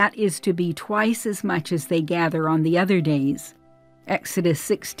 and that is to be twice as much as they gather on the other days." Exodus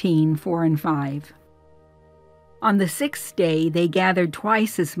 16:4 and 5. On the 6th day they gathered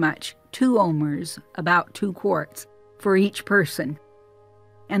twice as much, 2 omers, about 2 quarts, for each person.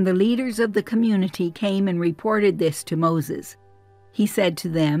 And the leaders of the community came and reported this to Moses. He said to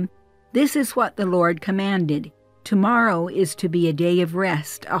them, "This is what the Lord commanded. Tomorrow is to be a day of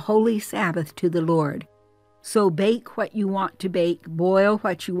rest, a holy Sabbath to the Lord. So bake what you want to bake, boil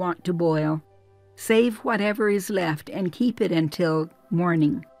what you want to boil. Save whatever is left and keep it until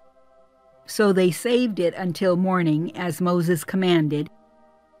morning." So they saved it until morning, as Moses commanded,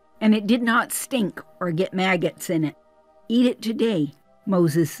 and it did not stink or get maggots in it. "Eat it today,"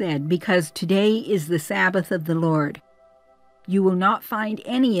 Moses said, "because today is the Sabbath of the Lord. You will not find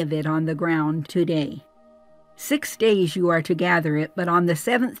any of it on the ground today. 6 days you are to gather it, but on the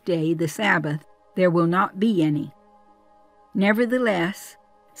 7th day, the Sabbath, there will not be any. Nevertheless,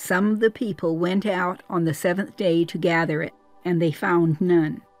 some of the people went out on the 7th day to gather it, and they found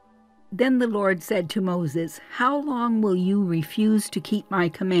none. Then the Lord said to Moses, "How long will you refuse to keep my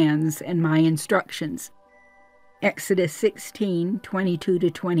commands and my instructions?" Exodus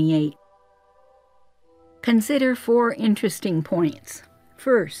 16:22-28. Consider 4 interesting points.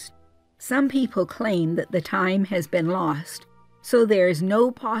 First, some people claim that the time has been lost, so there is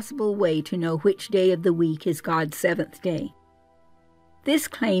no possible way to know which day of the week is God's 7th day. This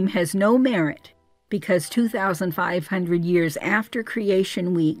claim has no merit because 2,500 years after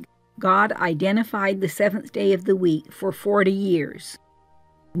creation week, God identified the 7th day of the week for 40 years.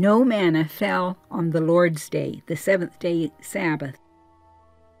 No manna fell on the Lord's day, the 7th day Sabbath.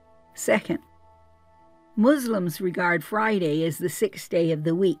 Second, Muslims regard Friday as the 6th day of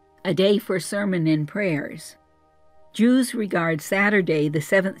the week, a day for sermon and prayers. Jews regard Saturday, the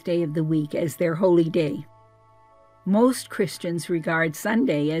 7th day of the week, as their holy day. Most Christians regard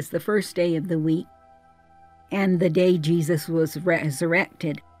Sunday as the 1st day of the week and the day Jesus was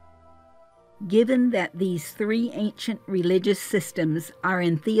resurrected. Given that these 3 ancient religious systems are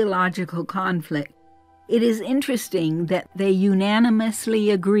in theological conflict, it is interesting that they unanimously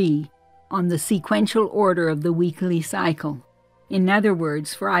agree on the sequential order of the weekly cycle. In other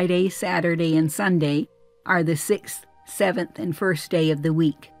words, Friday, Saturday, and Sunday are the 6th, 7th, and 1st day of the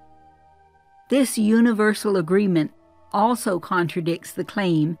week. This universal agreement also contradicts the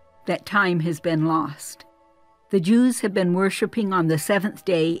claim that time has been lost. The Jews have been worshiping on the 7th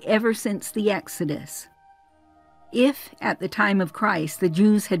day ever since the Exodus. If, at the time of Christ, the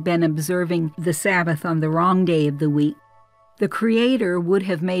Jews had been observing the Sabbath on the wrong day of the week, the Creator would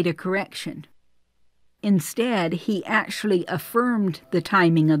have made a correction. Instead, he actually affirmed the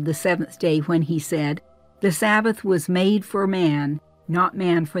timing of the 7th day when he said, "The Sabbath was made for man, not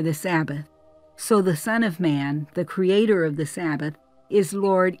man for the Sabbath. So the Son of Man, the Creator of the Sabbath, is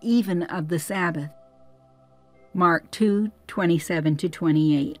Lord even of the Sabbath." Mark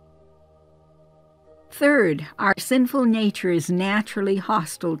 2:27-28. Third, our sinful nature is naturally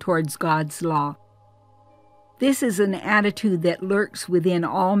hostile towards God's law. This is an attitude that lurks within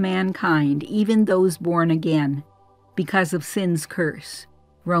all mankind, even those born again, because of sin's curse.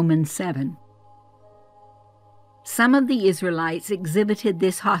 Romans 7. Some of the Israelites exhibited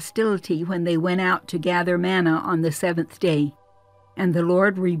this hostility when they went out to gather manna on the 7th day, and the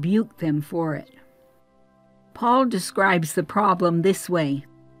Lord rebuked them for it. Paul describes the problem this way: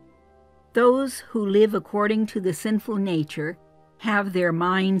 those who live according to the sinful nature have their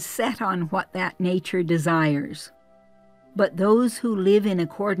minds set on what that nature desires. But those who live in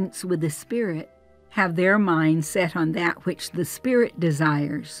accordance with the Spirit have their minds set on that which the Spirit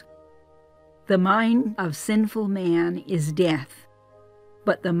desires. The mind of sinful man is death,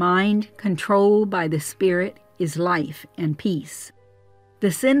 but the mind controlled by the Spirit is life and peace.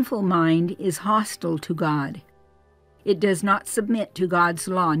 The sinful mind is hostile to God. It does not submit to God's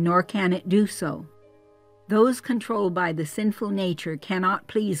law, nor can it do so. Those controlled by the sinful nature cannot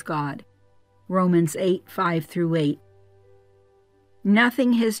please God. Romans 8:5-8.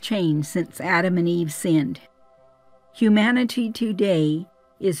 Nothing has changed since Adam and Eve sinned. Humanity today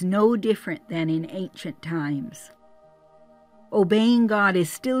is no different than in ancient times. Obeying God is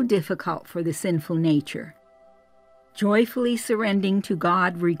still difficult for the sinful nature. Joyfully surrendering to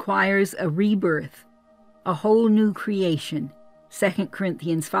God requires a rebirth, a whole new creation, 2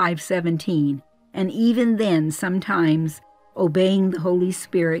 Corinthians 5:17, and even then sometimes obeying the Holy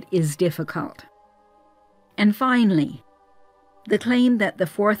Spirit is difficult. And finally, the claim that the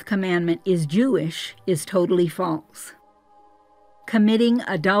 4th commandment is Jewish is totally false. Committing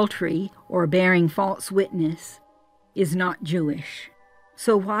adultery or bearing false witness is not Jewish.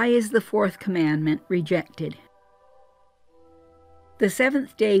 So why is the 4th commandment rejected? The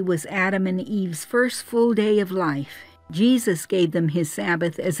 7th day was Adam and Eve's first full day of life. Jesus gave them his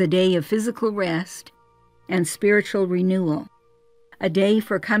Sabbath as a day of physical rest and spiritual renewal, a day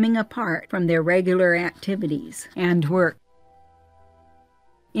for coming apart from their regular activities and work.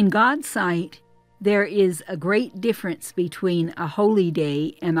 In God's sight, there is a great difference between a holy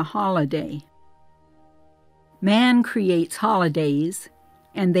day and a holiday. Man creates holidays,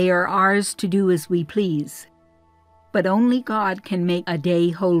 and they are ours to do as we please. But only God can make a day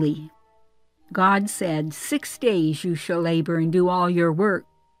holy. God said, 6 days you shall labor and do all your work,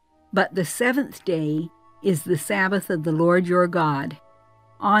 but the 7th day is the Sabbath of the Lord your God.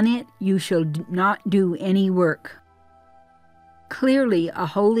 On it you shall not do any work. Clearly, a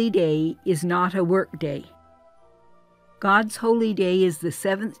holy day is not a work day. God's holy day is the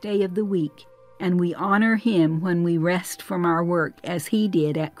seventh day of the week, and we honor Him when we rest from our work as He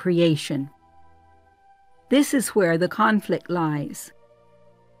did at creation. This is where the conflict lies.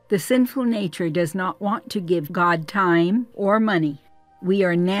 The sinful nature does not want to give God time or money. We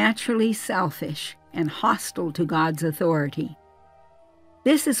are naturally selfish and hostile to God's authority.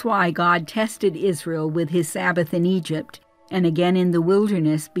 This is why God tested Israel with His Sabbath in Egypt and again in the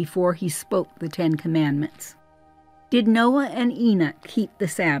wilderness before He spoke the 10 Commandments. Did Noah and Enoch keep the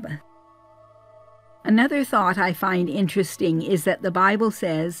Sabbath? Another thought I find interesting is that the Bible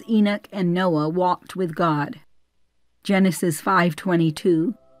says Enoch and Noah walked with God. Genesis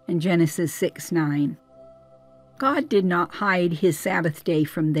 5:22 and Genesis 6:9. God did not hide His Sabbath day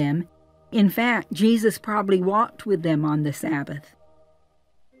from them. In fact, Jesus probably walked with them on the Sabbath.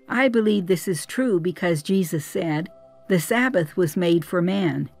 I believe this is true because Jesus said, "The Sabbath was made for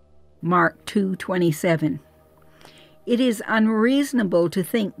man." Mark 2:27. It is unreasonable to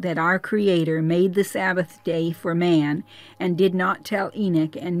think that our Creator made the Sabbath day for man and did not tell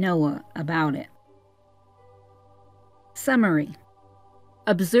Enoch and Noah about it. Summary.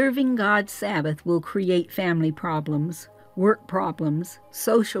 Observing God's Sabbath will create family problems, work problems,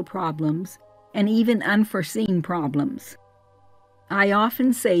 social problems, and even unforeseen problems. I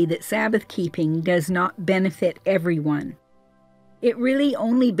often say that Sabbath keeping does not benefit everyone. It really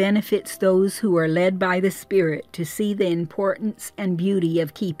only benefits those who are led by the Spirit to see the importance and beauty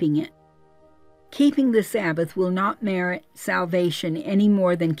of keeping it. Keeping the Sabbath will not merit salvation any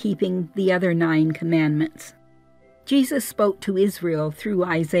more than keeping the other 9 commandments. Jesus spoke to Israel through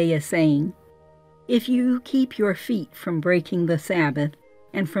Isaiah saying, "If you keep your feet from breaking the Sabbath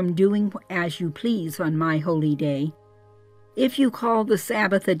and from doing as you please on my holy day, if you call the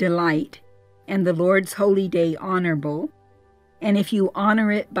Sabbath a delight and the Lord's holy day honorable, and if you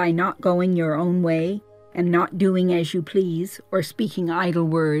honor it by not going your own way and not doing as you please or speaking idle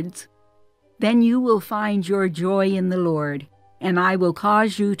words, then you will find your joy in the Lord, and I will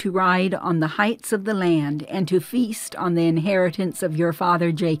cause you to ride on the heights of the land and to feast on the inheritance of your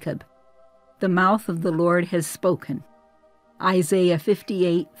father Jacob. The mouth of the Lord has spoken." Isaiah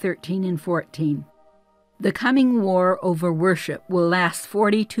 58:13 and 14. The coming war over worship will last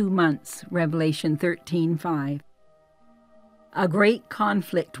 42 months, Revelation 13:5. A great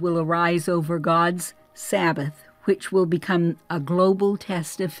conflict will arise over God's Sabbath, which will become a global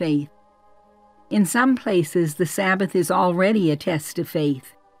test of faith. In some places, the Sabbath is already a test of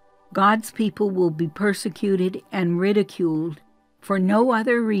faith. God's people will be persecuted and ridiculed for no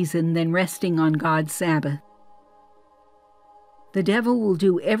other reason than resting on God's Sabbath. The devil will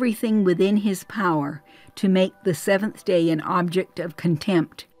do everything within his power to make the seventh day an object of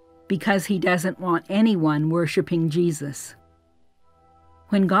contempt because he doesn't want anyone worshiping Jesus.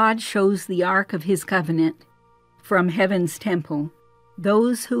 When God shows the Ark of His covenant from heaven's temple,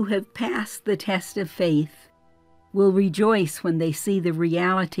 those who have passed the test of faith will rejoice when they see the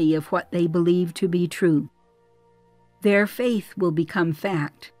reality of what they believe to be true. Their faith will become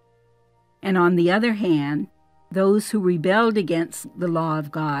fact. And on the other hand, those who rebelled against the law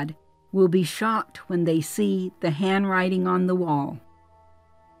of God will be shocked when they see the handwriting on the wall.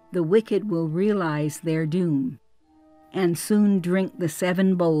 The wicked will realize their doom and soon drink the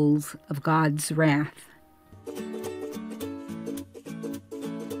 7 bowls of God's wrath.